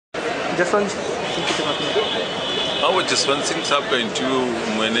जसवंत सिंह की बात में। हाँ, वो जसवंत सिंह साहब का इंटरव्यू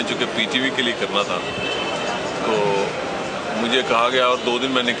मैंने चूँकि पीटीवी के लिए करना था, तो मुझे कहा गया और 2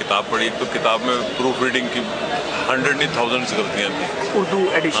 दिन मैंने किताब पढ़ी। तो किताब में प्रूफ रीडिंग की 100 नहीं 1000 गलतियाँ थी, उर्दू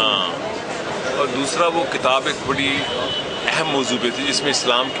एडिशन। हाँ, और दूसरा वो किताब एक बड़ी अहम मौजू पे थी जिसमें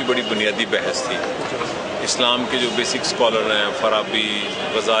इस्लाम की बड़ी बुनियादी बहस थी। इस्लाम के जो बेसिक स्कॉलर हैं, फराबी,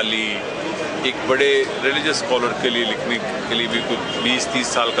 गजाली, एक बड़े रिलीजियस स्कॉलर के लिए लिखने के लिए भी कुछ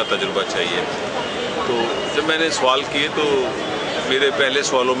 20-30 साल का तजुर्बा चाहिए। तो जब मैंने सवाल किए तो मेरे पहले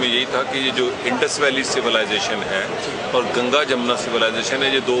सवालों में यही था कि ये जो इंडस वैली सिविलाइजेशन है और गंगा जमुना सिविलाइजेशन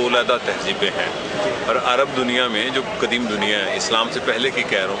है, ये 2 अलग तहजीबें हैं। और अरब दुनिया में जो कदीम दुनिया है, इस्लाम से पहले की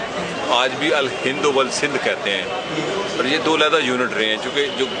कह रहा हूँ, आज भी अल हिंद वल सिंध कहते हैं, और ये 2 अलग यूनिट रहे हैं। चूँकि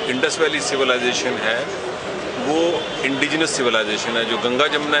जो इंडस वैली सिविलाइजेशन है वो इंडिजिनस सिविलाइजेशन है, जो गंगा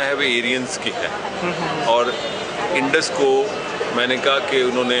जमुना है वो एरियंस की है। और इंडस को मैंने कहा कि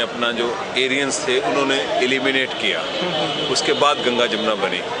उन्होंने अपना जो एरियंस थे उन्होंने एलिमिनेट किया, उसके बाद गंगा जमुना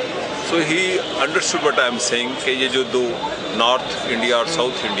बनी। सो he understood what I am saying कि ये जो 2 नॉर्थ इंडिया और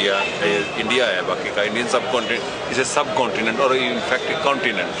साउथ इंडिया है, इंडिया है बाकी का, इंडियन सब कॉन्टिनेंट, इसे सब कॉन्टिनेंट और इनफैक्ट एक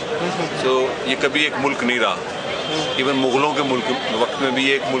कॉन्टिनेंट। सो ये कभी एक मुल्क नहीं रहा। इवन मुगलों के मुल्क वक्त में भी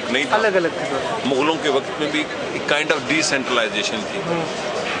ये एक मुल्क नहीं था, अलग अलग थे। मुगलों के वक्त में भी एक काइंड ऑफ डिसेंट्रलाइजेशन थी।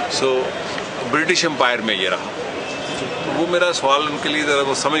 सो ब्रिटिश एम्पायर में ये रहा। तो वो मेरा सवाल उनके लिए ज़रा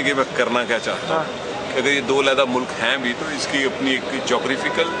वो समझ गए मैं करना क्या चाहता हूँ कि अगर ये 2 अलग मुल्क हैं भी तो इसकी अपनी एक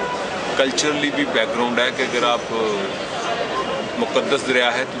जोग्राफिकल कल्चरली भी बैकग्राउंड है कि अगर आप मुकद्दस दरिया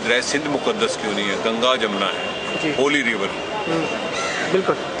है तो दरिया सिंध मुकद्दस क्यों नहीं है, गंगा जमुना है, होली रिवर,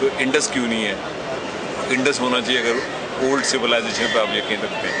 बिल्कुल, तो इंडस क्यों नहीं है? इंडस होना चाहिए अगर ओल्ड सिविलाइजेशन पे आप यकीन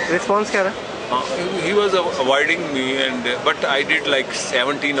रखते हैं। रिस्पॉन्स क्या रहा? He was avoiding me but I did like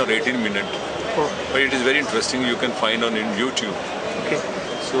 17 or 18 minutes. But it is very interesting. You can find on in YouTube. Okay.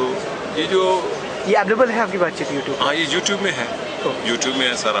 So ये अवेलेबल है आपकी बातचीत YouTube? हाँ, ये YouTube में है। YouTube में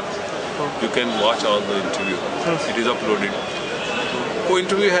है सारा। You can watch all the interview. It is uploaded. वो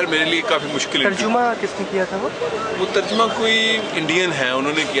इंटरव्यू है मेरे लिए काफ़ी मुश्किल। तर्जुमा किसने किया था? वो तर्जुमा कोई इंडियन है,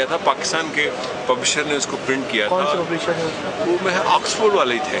 उन्होंने किया था, पाकिस्तान के पब्लिशर ने उसको प्रिंट किया था। कौन सा पब्लिशर है उसका? वो मैं ऑक्सफोर्ड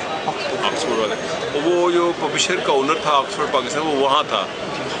वाले ही थे, ऑक्सफोर्ड वाले। तो वो जो पब्लिशर का ओनर था ऑक्सफोर्ड पाकिस्तान, वो वहाँ था,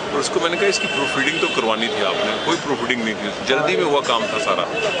 और उसको मैंने कहा इसकी प्रूफ रीडिंग तो करवानी थी आपने। कोई प्रूफ रीडिंग नहीं थी, जल्दी में हुआ काम था सारा।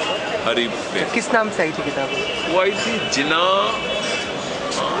 हरीब पे किस नाम से आई थी किताब? वो आई थी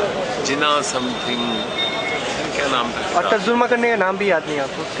जिना समथिंग, क्या नाम था? और तर्जुमा करने का नाम भी याद नहीं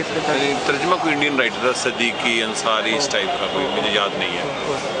आपको? किसने था? तर्जुमा कोई इंडियन राइटर था, सदीकी अंसारी इस टाइप का, कोई मुझे याद नहीं है।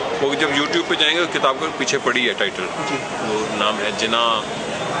 वो जब YouTube पे जाएंगे तो किताब के पीछे पड़ी है टाइटल, वो नाम है जिना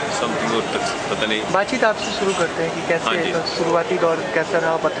समथिंग, और पता नहीं। बातचीत आपसे शुरू करते हैं कि कैसे शुरुआती दौर कैसा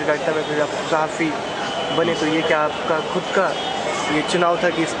रहा पत्रकारिता में, फिर आप सहाफ़ी बने, तो ये क्या आपका खुद का ये चुनाव था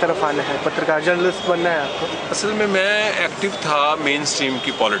कि इस तरफ आना है, पत्रकार जर्नलिस्ट बनना है आपको? असल में मैं एक्टिव था मेन स्ट्रीम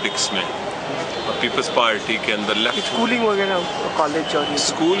की पॉलिटिक्स में, पीपल्स पार्टी के अंदर लेफ्ट। स्कूलिंग वगैरह कॉलेज? और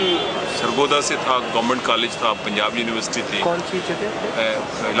स्कूल सरगोदा से था, गवर्नमेंट कॉलेज था, पंजाब यूनिवर्सिटी थी। कौन सी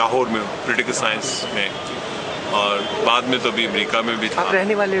जगह? लाहौर में, पॉलिटिकल साइंस में, और बाद में तो अभी अमेरिका में भी था। आप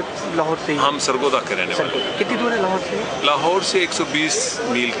रहने वाले लाहौर से ही? हम सरगोदा के रहने वाले। कितनी दूर है लाहौर से? लाहौर से 120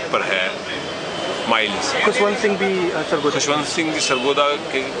 मील पर है, माइल्स। खुशवंत सिंह भी सरगोदा? खुशवंत सिंह सरगोदा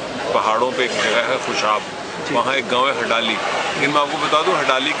के पहाड़ों पे एक जगह है खुशाब, वहाँ एक गांव है हडाली। लेकिन मैं आपको बता दूं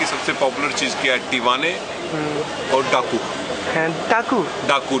हडाली की सबसे पॉपुलर चीज़ क्या है? टीवाने और डाकू।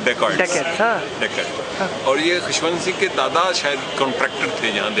 डाकू डेकर्ट। और ये खुशवंत सिंह के दादा शायद कॉन्ट्रैक्टर थे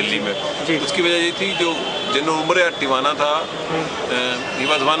यहाँ दिल्ली में। उसकी वजह ये थी जो जनरल उमर टिवाना था, he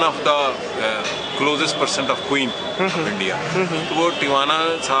was one of the closest person of queen India. तो वो टिवाना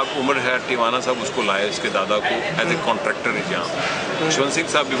साहब, उमर है टिवाना साहब, उसको लाए इसके दादा को एज ए कॉन्ट्रैक्टर यहाँ। खुशवंत सिंह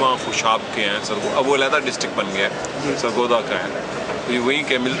साहब भी वहाँ खुशाब के हैं, सरगोदा, अब वो अलहदा डिस्ट्रिक्ट बन गया है, सरगोदा का है, तो ये वहीं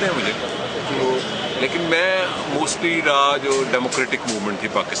के मिलते हैं मुझे। तो लेकिन मैं मोस्टली रहा जो डेमोक्रेटिक मूवमेंट थी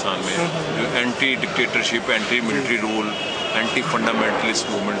पाकिस्तान में, जो anti dictatorship, anti military rule, anti fundamentalist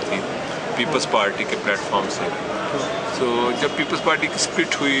movement थी, पीपल्स पार्टी के प्लेटफॉर्म से। तो जब पीपल्स पार्टी की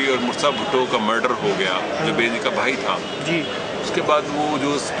स्प्लिट हुई और मुर्सा भुट्टो का मर्डर हो गया, जो बेदी का भाई था, उसके बाद वो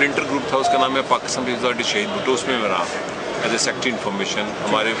जो स्प्लिंटर ग्रुप था उसका नाम है पाकिस्तान पीपल्स शहीद भुट्टो, उसमें मैं रहा एज ए सेक्रेटरी इन्फॉर्मेशन।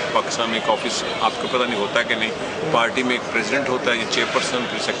 हमारे पाकिस्तान में एक ऑफिस, आपको पता नहीं होता कि नहीं, पार्टी में एक प्रेसिडेंट होता है, ये चेयरपर्सन,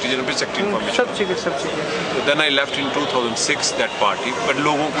 फिर सेक्रेटरी जनरल, फिर सेक्रेटरी इन्फॉर्मेशन, सब चीज़ें। तो then I left in 2006 that party, but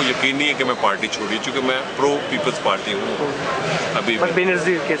लोगों को यकीन नहीं है कि मैं पार्टी छोड़ी, चूँकि मैं प्रो पीपल्स पार्टी हूँ अभी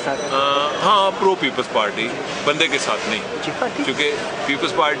बेनज़ीर के साथ। हाँ, प्रो पीपल्स पार्टी, बंदे के साथ नहीं, क्योंकि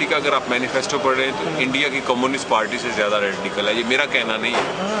पीपल्स पार्टी का अगर आप मैनिफेस्टो पढ़ रहे हैं तो इंडिया की कम्युनिस्ट पार्टी से ज़्यादा रेडिकल है, ये मेरा कहना नहीं है,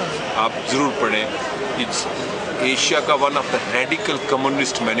 आप ज़रूर पढ़ें। एशिया का one of the radical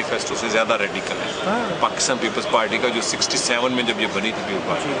communist manifesto से ज़्यादा रेडिकल है। पाकिस्तान पीपल्स पार्टी का जो 67 में जब ये बनी थी people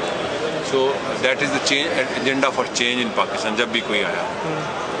party, so that is the change agenda for change in Pakistan जब भी कोई आया।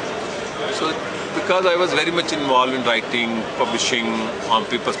 सो because I was very much involved in writing, publishing on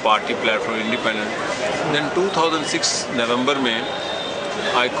People's Party platform, independent. Then 2006 November में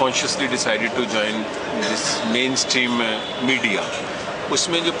I consciously decided to join this mainstream media.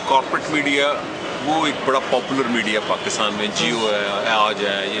 उसमें जो corporate media वो एक बड़ा पॉपुलर मीडिया पाकिस्तान में, जियो है, आज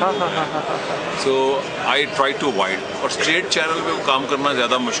है, ये लोग हैं। सो आई ट्राई टू अवॉइड, और स्टेट चैनल पे वो काम करना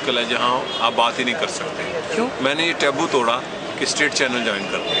ज़्यादा मुश्किल है जहाँ आप बात ही नहीं कर सकते। क्यों? मैंने ये टैबू तोड़ा कि स्टेट चैनल ज्वाइन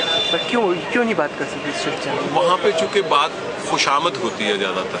कर लिया। पर क्यों नहीं बात कर सकते स्टेट चैनल? वहाँ पे चूँकि बात खुशामद होती है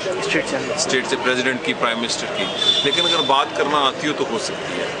ज़्यादातर स्टेट चैनल, स्टेट से प्रेसिडेंट की, प्राइम मिनिस्टर की, लेकिन अगर बात करना आती हो तो हो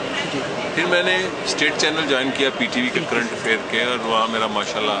सकती है। फिर मैंने स्टेट चैनल ज्वाइन किया पीटीवी के करंट अफेयर के, और वहाँ मेरा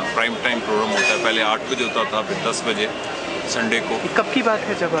माशाल्लाह प्राइम टाइम प्रोग्राम होता है। पहले 8 बजे होता था, फिर 10 बजे संडे को। कब की बात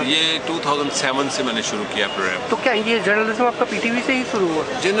है जब आप? ये 2007 से मैंने शुरू किया प्रोग्राम। तो क्या ये जर्नलिज्म आपका पीटीवी से ही शुरू हुआ?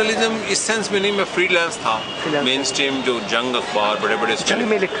 जर्नलिज्म इस सेंस में नहीं, मैं फ्रीलांस था। मेन स्ट्रीम जो जंग अखबार, बड़े बड़े जंग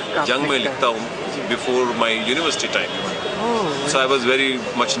में लिखता हूँ before my university time. So I was very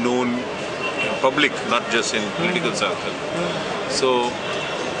much known public, not just in political circle. सो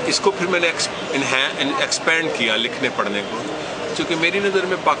इसको फिर मैंने एक्सपेंड किया लिखने पढ़ने को, क्योंकि मेरी नज़र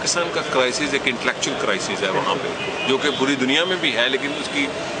में पाकिस्तान का क्राइसिस एक इंटेलेक्चुअल क्राइसिस है वहाँ पे, जो कि पूरी दुनिया में भी है, लेकिन उसकी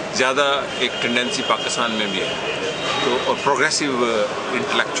ज़्यादा एक टेंडेंसी पाकिस्तान में भी है। तो और प्रोग्रेसिव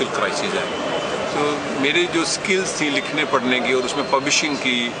इंटेलेक्चुअल क्राइसिस है। तो मेरी जो स्किल्स थी लिखने पढ़ने की और उसमें पब्लिशिंग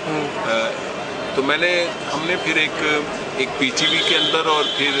की, तो हमने फिर एक पीटीवी के अंदर और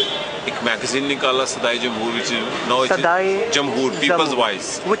फिर एक मैगजीन निकाला, सदाए जमहूर, जमहूर पीपल्स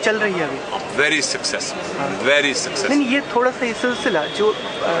वॉइस। वो चल रही है अभी, वेरी सक्सेसफुल, वेरी सक्सेसफुल। नहीं, ये थोड़ा सा ये सिलसिला जो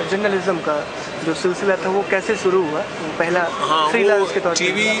जर्नलिज्म का जो सिलसिला था वो कैसे शुरू हुआ? पहला फ्रीलांस के तौर पे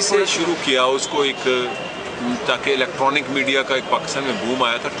टीवी से शुरू किया उसको, ताकि इलेक्ट्रॉनिक मीडिया का एक पाकिस्तान में बूम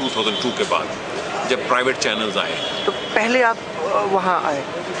आया था 2002 के बाद, जब प्राइवेट चैनल्स आए। तो पहले आप वहाँ आए?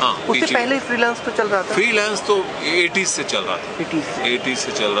 हाँ, उससे पहले फ्रीलांस तो चल रहा था? फ्रीलांस तो 80s से चल रहा था। 80s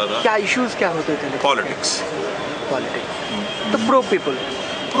से चल रहा था। क्या इश्यूज क्या होते थे? पॉलिटिक्स। तो pro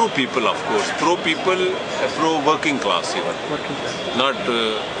people of course, pro working class, not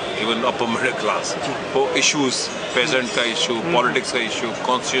even upper middle class. वो इश्यूज, पेजेंट का इशू, पॉलिटिक्स का इशू,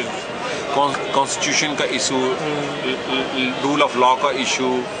 कॉन्स्टिट्यूशन का इशू, रूल ऑफ लॉ का इशू,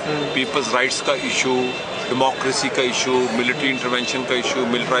 पीपल्स राइट्स का इशू, डेमोक्रेसी का इशू, मिलिट्री इंटरवेंशन का issue,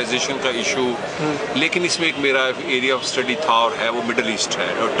 militarisation का issue. लेकिन इसमें एक मेरा एरिया ऑफ स्टडी था और है, वो मिडल ईस्ट है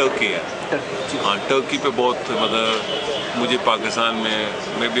और टर्की है। हाँ, टर्की पे बहुत, मतलब मुझे पाकिस्तान में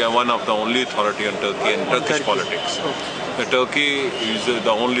may be one of the only authority on Turkey and Turkish politics. Turkey is the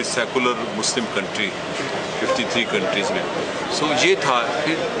only secular Muslim country 53 countries में। सो ये था।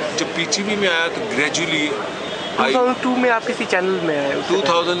 फिर जब पीटीवी में आया तो ग्रेजुअली 2002 में आप किसी चैनल में आए?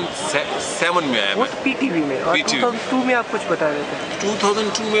 2007 में आया मैं पीटीवी में। और 2002 में आप कुछ बता रहे थे?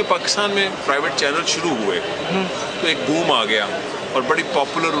 2002 में पाकिस्तान में प्राइवेट चैनल शुरू हुए, तो एक बूम आ गया और बड़ी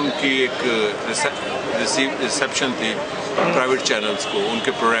पॉपुलर उनकी एक रिसेप्शन थी प्राइवेट चैनल्स को,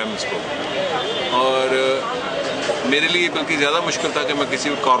 उनके प्रोग्राम्स को। और मेरे लिए बल्कि ज़्यादा मुश्किल था कि मैं किसी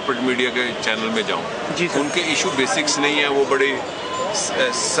कॉर्पोरेट मीडिया के चैनल में जाऊँ। उनके इशू बेसिक्स नहीं है, वो बड़े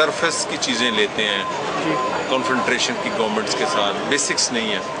सरफेस की चीज़ें लेते हैं, कॉन्फ्रंट्रेशन की गवर्नमेंट्स के साथ, बेसिक्स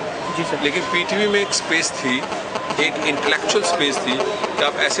नहीं है। लेकिन पीटीवी में एक स्पेस थी, एक इंटेलेक्चुअल स्पेस थी कि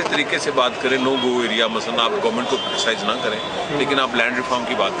आप ऐसे तरीके से बात करें, नो गो एरिया, मसलन आप गवर्नमेंट को क्रिटिसाइज ना करें, लेकिन आप लैंड रिफॉर्म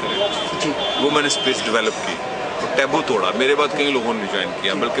की बात करें। वो मैंने स्पेस डेवलप की, तो टैबू तोड़ा। मेरे बाद कई लोगों ने ज्वाइन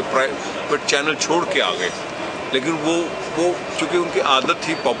किया, बल्कि प्राइवेट चैनल छोड़ के आ गए। लेकिन वो चूँकि उनकी आदत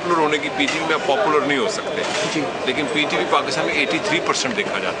थी पॉपुलर होने की, पीटीवी में पॉपुलर नहीं हो सकते। लेकिन पीटीवी पाकिस्तान में 83%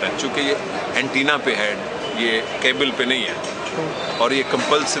 देखा जाता है, चूँकि ये एंटीना पे है, ये केबल पे नहीं है। और ये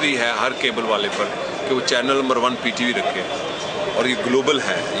कंपलसरी है हर केबल वाले पर कि वो चैनल नंबर 1 पीटीवी रखे। और ये ग्लोबल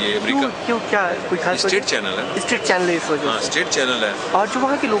है, ये अमेरिका। क्यों, क्या कोई खास? स्टेट चैनल है। स्टेट चैनल है इस वजह से? हाँ, स्टेट चैनल है। और जो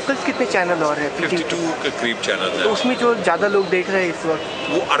वहाँ के लोकल्स कितने चैनल और हैं? 52 के करीब चैनल है। तो उसमें जो ज़्यादा लोग देख रहे हैं इस वक्त,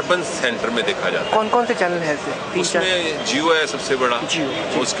 वो अर्बन सेंटर में देखा जाता है। कौन कौन से चैनल है ऐसे? उसमें जियो है सबसे बड़ा,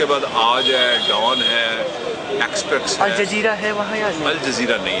 उसके बाद आज है, डॉन है, एक्सप्रेस है। अल जजीरा है वहाँ या नहीं? अल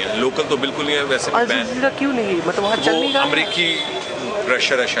जजीरा नहीं है, लोकल तो बिल्कुल नहीं है। वैसे अल जजीरा क्यों नहीं? मतलब वहाँ चल नहीं रहा? अमेरिकी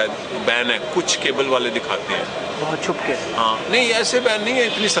प्रेशर है शायद, बैन है, कुछ केबल वाले दिखाते हैं बहुत छुप के। हाँ, नहीं ऐसे बैन नहीं है,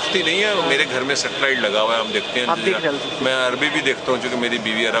 इतनी सख्ती नहीं है। मेरे घर में सेटेलाइट लगा हुआ है, हम देखते हैं। मैं अरबी भी देखता हूँ क्योंकि मेरी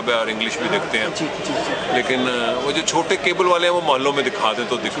बीवी अरब है, और इंग्लिश भी देखते हैं। लेकिन वो जो छोटे केबल वाले हैं वो मोहल्लों में दिखा दें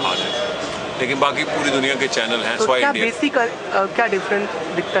तो दिखा दें, लेकिन बाकी पूरी दुनिया के चैनल हैं। तो सो क्या इंडिया बेसिक क्या डिफरेंस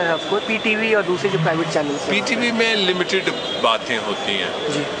दिखता है आपको पीटीवी और दूसरे जो प्राइवेट चैनल हैं? पीटीवी में लिमिटेड बातें होती हैं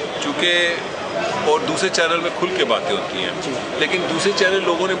जी चूँकि, और दूसरे चैनल में खुल के बातें होती हैं। जी। लेकिन दूसरे चैनल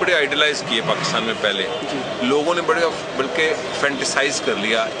लोगों ने बड़े आइडलाइज किए पाकिस्तान में पहले, लोगों ने बड़े बल्कि फैंटिसाइज कर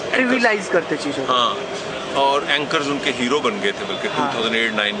लिया, ट्रिविलाइज करते चीज़ों को। हाँ, और एंकर्स उनके हीरो बन गए थे बल्कि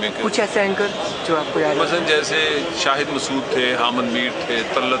 2008-9 में। कुछ ऐसे एंकर जो आपको याद है? मसलन जैसे शाहिद मसूद थे, हामद मीर थे,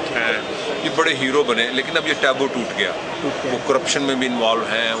 तलत हैं, ये बड़े हीरो बने। लेकिन अब ये टैबू टूट गया, वो करप्शन में भी इन्वॉल्व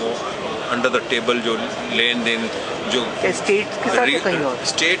हैं, वो अंडर द टेबल जो लेन देन जो स्टेट के साथ कहीं और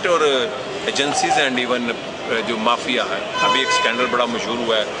स्टेट और एजेंसीज एंड इवन जो माफिया है। अभी एक स्कैंडल बड़ा मशहूर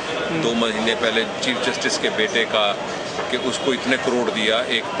हुआ है 2 महीने पहले चीफ जस्टिस के बेटे का, कि उसको इतने करोड़ दिया।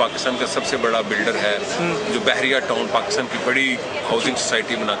 एक पाकिस्तान का सबसे बड़ा बिल्डर है जो बहरिया टाउन पाकिस्तान की बड़ी हाउसिंग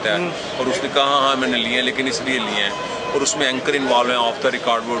सोसाइटी बनाता है, और उसने कहा हाँ मैंने लिए हैं, लेकिन इसलिए लिए हैं, और उसमें एंकर इन्वॉल्व हैं। ऑफ द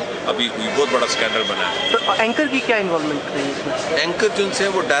रिकॉर्ड वो अभी हुई, बहुत बड़ा स्कैंडल बना है। तो एंकर की क्या इन्वॉल्वमेंट रही इसमें? एंकर जिनसे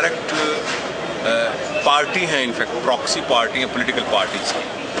वो डायरेक्ट पार्टी हैं, इनफैक्ट प्रॉक्सी पार्टी हैं पॉलिटिकल पार्टीज की,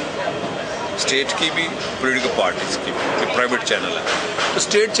 स्टेट की भी, पॉलिटिकल पार्टीज की भी, प्राइवेट चैनल है। तो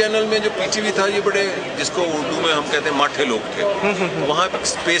स्टेट चैनल में जो पीटीवी था, ये बड़े, जिसको उर्दू में हम कहते हैं माठे लोग थे, वहाँ एक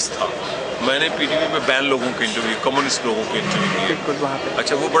स्पेस था। मैंने पीटीवी में बैन लोगों के इंटरव्यू, कम्युनिस्ट लोगों के इंटरव्यू किए।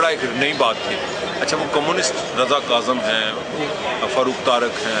 अच्छा, वो बड़ा एक नई बात थी। अच्छा, वो कम्युनिस्ट रज़ा काज़म हैं, फ़ारूक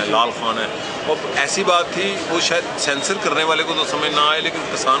तारक हैं, लाल खान हैं, और ऐसी बात थी वो शायद सेंसर करने वाले को तो समझ ना आए, लेकिन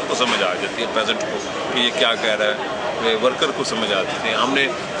किसान को समझ आ जाती है, पेजेंट को, कि ये क्या कह रहा है, वर्कर को समझ आती थी। हमने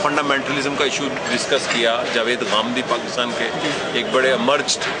फंडामेंटलिज्म का इशू डिस्कस किया। जावेद गामदी पाकिस्तान के एक बड़े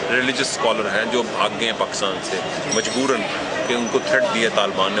मर्ज्ड रिलीजियस स्कॉलर हैं जो भाग गए हैं पाकिस्तान से मजबूरन, कि उनको थ्रेट दिया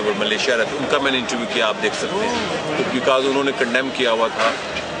तालिबान ने, वो मलेशिया रहते, उनका मैंने इंटरव्यू किया, आप देख सकते हैं। तो बिकॉज उन्होंने कंडेम किया हुआ था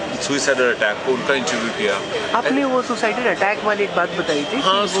सुसाइडल अटैक को, उनका इंटरव्यू किया। आपने वो सुसाइडल अटैक वाली एक बात बताई थी।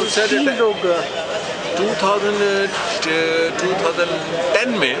 हाँ, सुसाइडल अटैक लोग 2010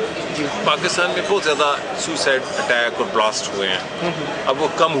 में पाकिस्तान में बहुत ज़्यादा सुसाइड अटैक और ब्लास्ट हुए हैं। अब वो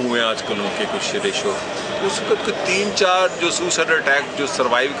कम हुए हैं आजकल उनके कुछ रेशो। उसको 3-4 जो सुसाइड अटैक जो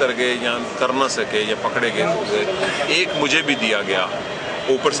सरवाइव कर गए या कर ना सके या पकड़े गए, एक मुझे भी दिया गया,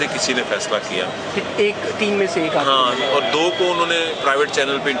 ऊपर से किसी ने फैसला किया। एक 3 में से एक। हाँ, और 2 को उन्होंने प्राइवेट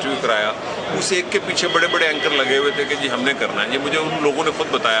चैनल पे इंटरव्यू कराया। उस एक के पीछे बड़े बड़े एंकर लगे हुए थे कि जी हमने करना है, ये मुझे उन लोगों ने खुद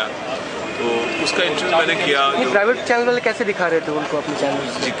बताया। तो उसका इंटरव्यू मैंने किया। प्राइवेट चैनल वाले कैसे दिखा रहे थे उनको अपने चैनल?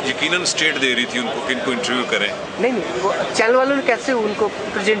 यकीनन स्टेट दे रही थी उनको कि इनको इंटरव्यू करें। नहीं, वो चैनल वालों ने कैसे उनको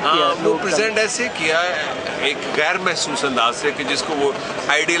प्रेजेंट किया? वो प्रेजेंट ऐसे किया एक गैर महसूस अंदाज से, कि जिसको वो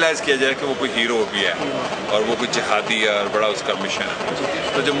आइडियलाइज किया जाए कि वो कोई हीरो भी है और वो कोई जिहादी है और बड़ा उसका मिशन है।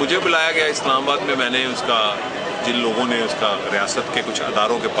 तो जब मुझे बुलाया गया इस्लामाबाद में, मैंने उसका, जिन लोगों ने उसका रियासत के कुछ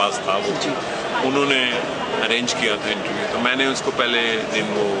अदारों के पास था, वो उन्होंने अरेंज किया था इंटरव्यू। तो मैंने उसको पहले दिन,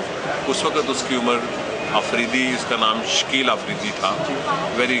 वो उस वक्त उसकी उम्र आफरीदी, उसका नाम शकील आफरीदी था,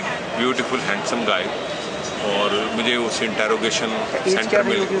 वेरी ब्यूटीफुल हैंडसम गाय, और मुझे उस इंटेरोगेशन सेंटर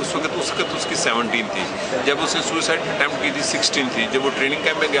में उस वक्त उसकी 17 थी। जब उसने सुसाइड अटैम्प्ट की थी 16 थी। जब वो ट्रेनिंग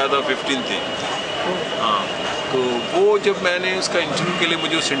कैंप में गया था 15 थी। हाँ, तो वो जब मैंने उसका इंटरव्यू के लिए,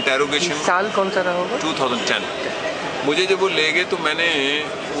 मुझे उस इंटेरोगेशन, साल कौन सा रहा होगा? 2010। मुझे जब वो ले गए तो मैंने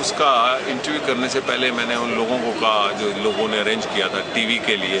उसका इंटरव्यू करने से पहले मैंने उन लोगों को कहा, जो लोगों ने अरेंज किया था टीवी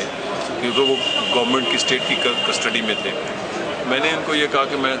के लिए, क्योंकि वो गवर्नमेंट की स्टेट की कस्टडी में थे। मैंने उनको ये कहा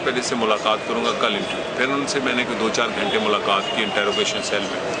कि मैं पहले से मुलाकात करूंगा कल इंटरव्यू। फिर उनसे मैंने कोई 2-4 घंटे मुलाकात की इंटेरोगेशन सेल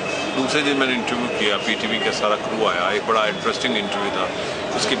में। दूसरे दिन मैंने इंटरव्यू किया, पीटीवी का सारा क्रू आया, एक बड़ा इंटरेस्टिंग इंटरव्यू था।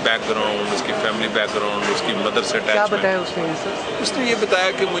 उसकी बैकग्राउंड, उसकी फैमिली बैकग्राउंड, उसकी मदर से अटैचमेंट। क्या बताया उसने? उसने ये बताया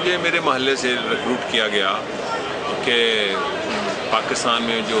कि मुझे मेरे मोहल्ले से रिक्रूट किया गया, कि पाकिस्तान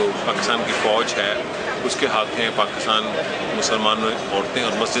में जो पाकिस्तान की फ़ौज है उसके हाथें पाकिस्तान मुसलमान औरतें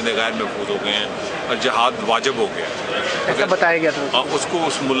और मस्जिद गैर महफूज हो गए हैं और जहाद वाजिब हो गया। ऐसा बताया गया था उसको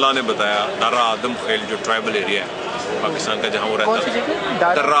उस मुल्ला ने बताया। दर्रा आदम खेल जो ट्राइबल एरिया है पाकिस्तान का, जहाँ वो रहता है,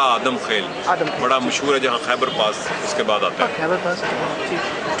 दर्रा आदम खेल बड़ा मशहूर है, जहाँ खैबर पास उसके बाद आता है। खैबर पास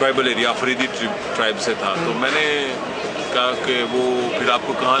ट्राइबल एरिया अफरीदी ट्राइब से था। तो मैंने कहा कि वो फिर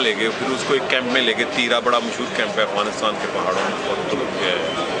आपको कहाँ ले गए? फिर उसको एक कैंप में ले गए, तीरा, बड़ा मशहूर कैंप है अफगानिस्तान के पहाड़ों में।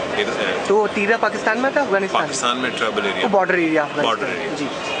 तो तीरा पाकिस्तान में था? अफगानिस्तान पाकिस्तान में tribal area, border area. Border area जी।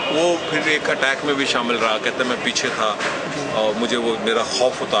 वो फिर एक अटैक में भी शामिल रहा। कहते मैं पीछे था और मुझे वो मेरा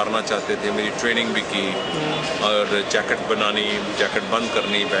खौफ उतारना चाहते थे। मेरी ट्रेनिंग भी की और जैकेट बनानी, जैकेट बंद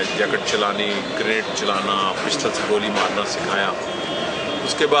करनी, जैकेट चलानी, ग्रेनेड चलाना, पिस्टल से गोली मारना सिखाया।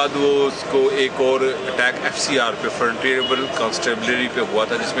 उसके बाद वो उसको एक और अटैक FCR पे फ्रंटियरबल कांस्टेबलरी पे हुआ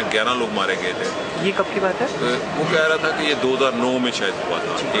था जिसमें 11 लोग मारे गए थे। ये कब की बात है? वो कह रहा था कि ये 2009 में शायद हुआ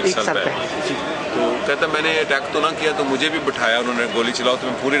था, एक साल पहले। तो कहता मैंने अटैक तो ना किया, तो मुझे भी बिठाया उन्होंने, गोली चलाओ, तो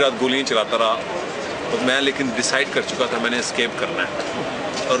मैं पूरी रात गोलियाँ चलाता रहा। तो मैं लेकिन डिसाइड कर चुका था मैंने एस्केप करना है।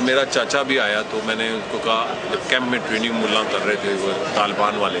 और मेरा चाचा भी आया, तो मैंने उसको कहा, जब कैंप में ट्रेनिंग मुल्ला कर रहे थे वो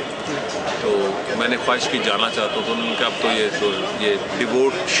तालिबान वाले, तो मैंने ख्वाहिश की जाना चाहता हूँ। तो उन्होंने कहा अब तो ये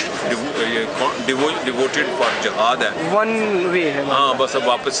डिवोटेड फॉर जहाद है, वन वे है। हाँ बस अब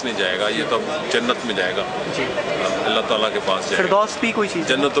वापस नहीं जाएगा, ये तो अब जन्नत में जाएगा, अल्लाह ताला के पास जाएगा। फिरदौस भी कोई चीज़,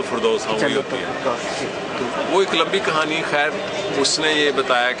 जन्नत तो फिरदौस हाँ वही होती है। वो एक लंबी कहानी। खैर उसने ये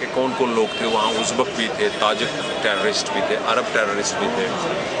बताया कि कौन कौन लोग थे वहाँ, उज़्बक भी थे, ताजिक टेररिस्ट भी थे, अरब टेररिस्ट भी थे,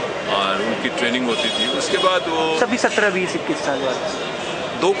 और उनकी ट्रेनिंग होती थी। उसके बाद वो सभी 17-20-21 साल बाद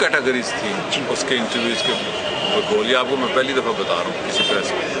 2 कैटेगरीज थी उसके इंटरव्यूज़ के गोल। ये आपको मैं पहली दफ़ा बता रहा हूँ किसी प्रेस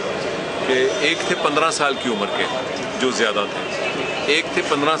में, कि एक थे 15 साल की उम्र के जो ज़्यादा थे, एक थे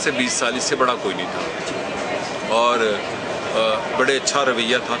 15 से 20 साल, इससे बड़ा कोई नहीं था। और बड़े अच्छा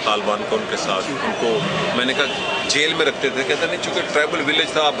रवैया था तालिबान का उनके साथ। उनको मैंने कहा जेल में रखते थे, कहते नहीं चूँकि ट्राइबल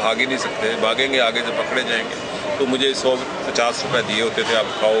विलेज था आप भाग ही नहीं सकते, भागेंगे आगे से पकड़े जाएंगे। तो मुझे 150 रुपये दिए होते थे, आप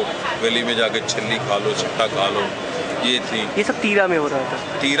खाओ, गली में जाके छल्ली खा लो, छट्टा खा लो। ये थी, ये सब तीरा में हो रहा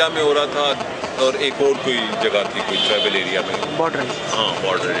था। तीरा में हो रहा था, और एक और कोई जगह थी कोई ट्राइबल एरिया में, बॉर्डर, हाँ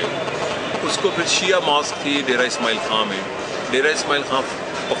बॉर्डर एरिया। उसको फिर शिया मॉस्क थी डेरा इस्माइल खां में। डेरा इस्माइल खां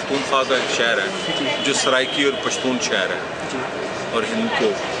पख्तूनख्वा का एक शहर है जो सराइकी और पश्तून शहर है, और हिंद को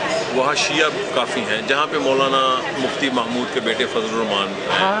वहाँ शिया काफ़ी हैं, जहाँ पे मौलाना मुफ्ती महमूद के बेटे फजलुर रहमान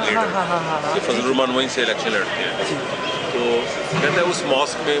लीडर, फजलुर रहमान वहीं से इलेक्शन लड़ते हैं। तो कहते हैं उस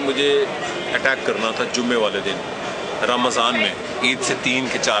मॉस्क में मुझे अटैक करना था जुम्मे वाले दिन, रमज़ान में, ईद से 3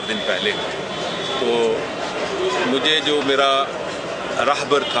 के 4 दिन पहले। तो मुझे जो मेरा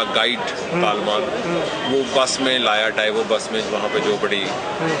राहबर था, गाइड तालिबान, वो बस में लाया, डाइवो बस में, वहाँ पे जो बड़ी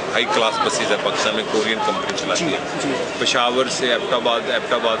हाई क्लास बसेज है पाकिस्तान में, कोरियन कंपनी चलाती है। पेशावर से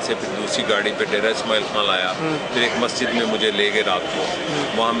एबटाबाद से फिर दूसरी गाड़ी पे डेरा इस्माइल खां लाया। फिर एक मस्जिद में मुझे ले गए रात को,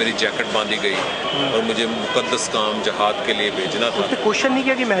 वहाँ मेरी जैकेट बांधी गई और मुझे मुकद्दस काम जहाद के लिए भेजना था। क्वेश्चन नहीं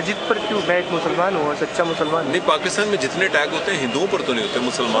किया कि मस्जिद पर क्यों, मैं एक मुसलमान हूँ, सच्चा मुसलमान। नहीं, पाकिस्तान में जितने टैग होते हैं हिंदुओं पर तो नहीं होते,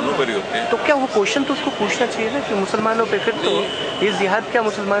 मुसलमानों पर ही होते हैं। तो क्या वो क्वेश्चन तो उसको पूछना चाहिए ना कि मुसलमानों पे, फिर तो ये जिहाद क्या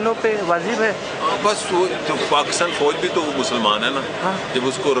मुसलमानों पे वाजिब है? बस वो तो पाकिस्तान फौज भी तो मुसलमान है ना। जब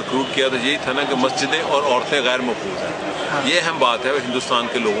उसको रिक्रूट किया तो यही था ना कि मस्जिदें और औरतें गैर महफूज हैं। ये अहम बात है हिंदुस्तान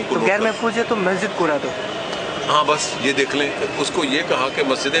के लोगों को। तो गैर महफूज है तो मस्जिद को उड़ा दो। हाँ बस ये देख लें, उसको ये कहा कि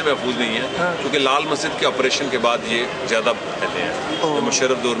मस्जिदें महफूज नहीं हैं, क्योंकि लाल मस्जिद के ऑपरेशन के बाद ये ज़्यादा फैले हैं।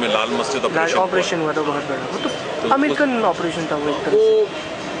 मुशर्रफ दौर में लाल मस्जिद ऑपरेशन हुआ था बहुत बड़ा, वो तो अमेरिकन ऑपरेशन था।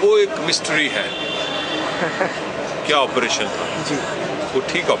 वो एक मिस्ट्री है क्या ऑपरेशन था जी। वो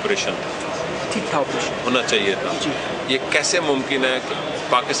ठीक ऑपरेशन था, ठीक था, ऑपरेशन होना चाहिए था जी। ये कैसे मुमकिन है कि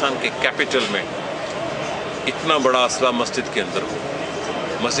पाकिस्तान के कैपिटल में इतना बड़ा असला मस्जिद के अंदर हो?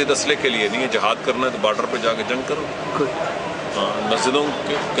 मस्जिद असले के लिए नहीं है, जहाद करना है तो बॉर्डर पे जाके जंग करो। हाँ, मस्जिदों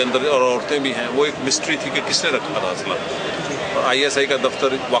के अंदर और औरतें भी हैं। वो एक मिस्ट्री थी कि किसने रखा था असला। और ISI का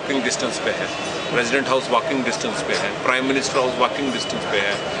दफ्तर वॉकिंग डिस्टेंस पे है, प्रेसिडेंट हाउस वॉकिंग डिस्टेंस पे है, prime minister house walking distance पे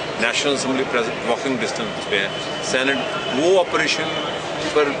है, नेशनल असम्बली वॉकिंग डिस्टेंस पे है, सेनेट। वो ऑपरेशन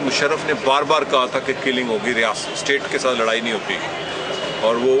पर मुशर्रफ ने बार बार कहा था कि किलिंग होगी, रियासत स्टेट के साथ लड़ाई नहीं होती।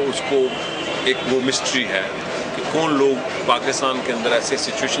 और वो उसको एक वो मिस्ट्री है कि कौन लोग पाकिस्तान के अंदर ऐसे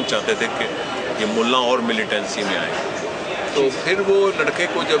सिचुएशन चाहते थे कि ये मुल्ला और मिलिटेंसी में आए। तो फिर वो लड़के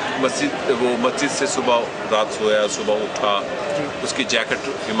को जब मस्जिद से सुबह रात सोया, सुबह उठा, उसकी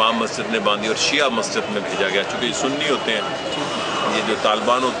जैकेट इमाम मस्जिद ने बांधी और शिया मस्जिद में भेजा गया। चूँकि ये सुन्नी होते हैं, ये जो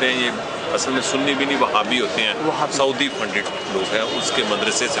तालिबान होते हैं ये असल में सुन्नी भी नहीं वहाबी होते हैं, सऊदी फंडेड लोग हैं, उसके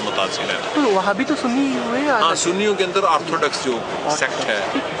मदरसे से मुतासिर हैं। तो वहाबी तो सुन्नी हुए? हाँ, सुन्नियों के अंदर ऑर्थोडॉक्स जो सेक्ट है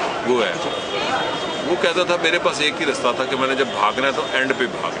वो है। वो कहता था मेरे पास एक ही रास्ता था कि मैंने जब भागना है तो एंड पे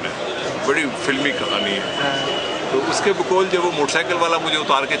भागना है। बड़ी फिल्मी कहानी है। तो उसके बकौल जब वो मोटरसाइकिल वाला मुझे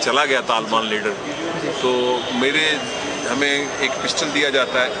उतार के चला गया तालिबान लीडर, तो हमें एक पिस्टल दिया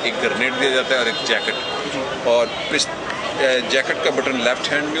जाता है, एक ग्रेनेड दिया जाता है और एक जैकेट। और जैकेट का बटन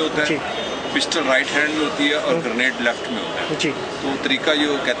लेफ्ट हैंड में होता है, पिस्टल राइट हैंड में होती है और ग्रेनेड लेफ्ट में होता है। तो तरीका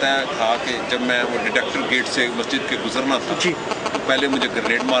ये कहता है था कि जब मैं वो डिटेक्टर गेट से मस्जिद के गुजरना था तो पहले मुझे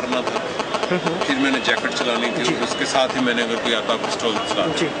ग्रेनेड मारना था, फिर मैंने जैकेट चलानी थी, उसके साथ ही मैंने अगर कोई आता पिस्टल चला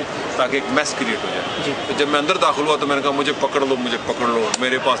ताकि एक मैस क्रिएट हो जाए। तो जब मैं अंदर दाखिल हुआ तो मैंने कहा मुझे पकड़ लो,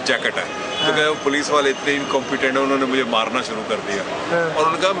 मेरे पास जैकेट है। तो क्या पुलिस वाले इतने इनकॉम्पिटेंट हैं, उन्होंने मुझे मारना शुरू कर दिया और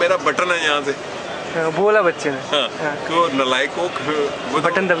उन्होंने कहा मेरा बटन है यहाँ से, बोला बच्चे ने। हाँ, कि वो नलायकों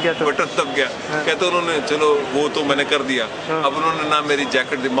बटन दब गया तो बटन दब गया। कहते उन्होंने चलो वो तो मैंने कर दिया, अब उन्होंने ना मेरी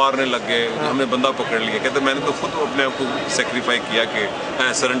जैकेट मारने लग गए, हमने बंदा पकड़ लिया। कहते मैंने तो खुद अपने आप को सेक्रीफाई किया कि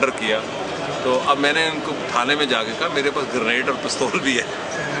सरेंडर किया। तो अब मैंने उनको थाने में जाके कहा मेरे पास ग्रेनेड और पिस्तौल भी है।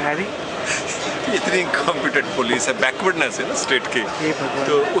 इतनी कॉम्पिटेंट पुलिस है, बैकवर्डनेस है ना स्टेट की।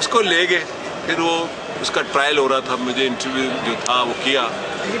 तो उसको ले गए, फिर वो उसका ट्रायल हो रहा था, मुझे इंटरव्यू जो था वो किया,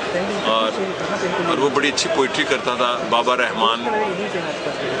 और वो बड़ी अच्छी पोइट्री करता था। बाबा रहमान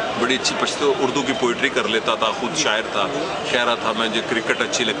बड़ी अच्छी पश्तो उर्दू की पोइट्री कर लेता था, खुद शायर था। कह रहा था मुझे क्रिकेट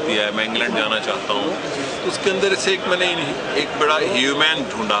अच्छी लगती है, मैं इंग्लैंड जाना चाहता हूँ। तो उसके अंदर से मैंने एक बड़ा ह्यूमैन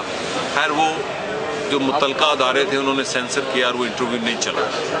ढूंढा। खैर वो जो मुतलका अदारे थे उन्होंने सेंसर किया और वो इंटरव्यू नहीं चला,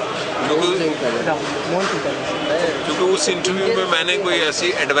 क्योंकि उस इंटरव्यू में मैंने कोई ऐसी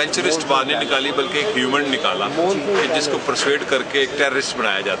एडवेंचरिस्ट बात नहीं निकाली, बल्कि एक ह्यूमन निकाला कि जिसको परसुएड करके एक टेररिस्ट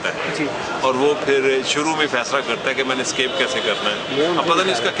बनाया जाता है, और वो फिर शुरू में फैसला करता है कि मैंने एस्केप कैसे करना है। अब पता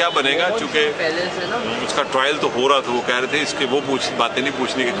नहीं इसका क्या बनेगा, चूँकि उसका ट्रायल तो हो रहा था। वो कह रहे थे इसके वो बातें नहीं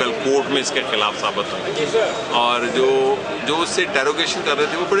पूछनी कि कल कोर्ट में इसके खिलाफ साबित हो। और जो उससे इंटेरोगेशन कर रहे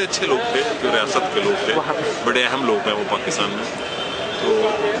थे वो बड़े अच्छे लोग थे, जो रियासत के लोग थे, बड़े अहम लोग हैं वो पाकिस्तान में। तो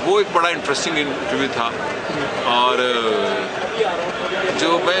वो एक बड़ा इंटरेस्टिंग इंटरव्यू था। और जो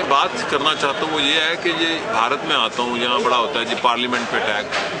मैं बात करना चाहता हूँ वो ये है कि ये भारत में आता हूँ, यहाँ बड़ा होता है जी पार्लियामेंट पे अटैक,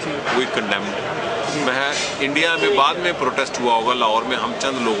 वो कंडेम्ड। मैं इंडिया में बाद में प्रोटेस्ट हुआ होगा लाहौर में, हम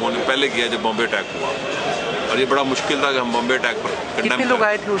चंद लोगों ने पहले किया जब बॉम्बे अटैक हुआ, और ये बड़ा मुश्किल था कि हम बॉम्बे अटैक पर कितने लोग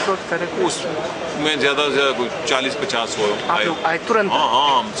आए थे उस वक्त? उसमें ज़्यादा से ज़्यादा कोई 40-50 आए तुरंत।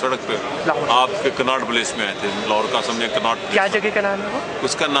 हाँ, हम सड़क पे आपके कनाट प्लेस में आए थे, लाहौर का सामने कनाट। क्या जगह का नाम है वो?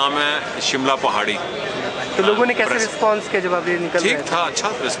 उसका नाम है शिमला पहाड़ी। तो लोगों ने कैसे रिस्पांस किया जब आप ये निकल? ठीक था, अच्छा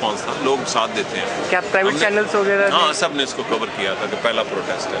रिस्पांस था, लोग साथ देते हैं। क्या प्राइवेट चैनल्स वगैरह? हाँ, सब ने इसको कवर किया था कि पहला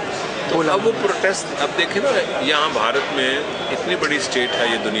प्रोटेस्ट है। तो अब वो प्रोटेस्ट, अब देखें ना, यहाँ भारत में इतनी बड़ी स्टेट है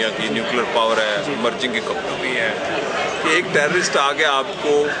ये दुनिया की, न्यूक्लियर पावर है, इमर्जिंग इकोनॉमी है, कि एक टेररिस्ट आके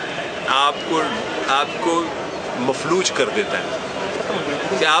आपको मफलूज कर देता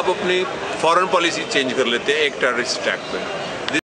है कि आप अपनी फॉरेन पॉलिसी चेंज कर लेते हैं एक टेररिस्ट अटैक पे।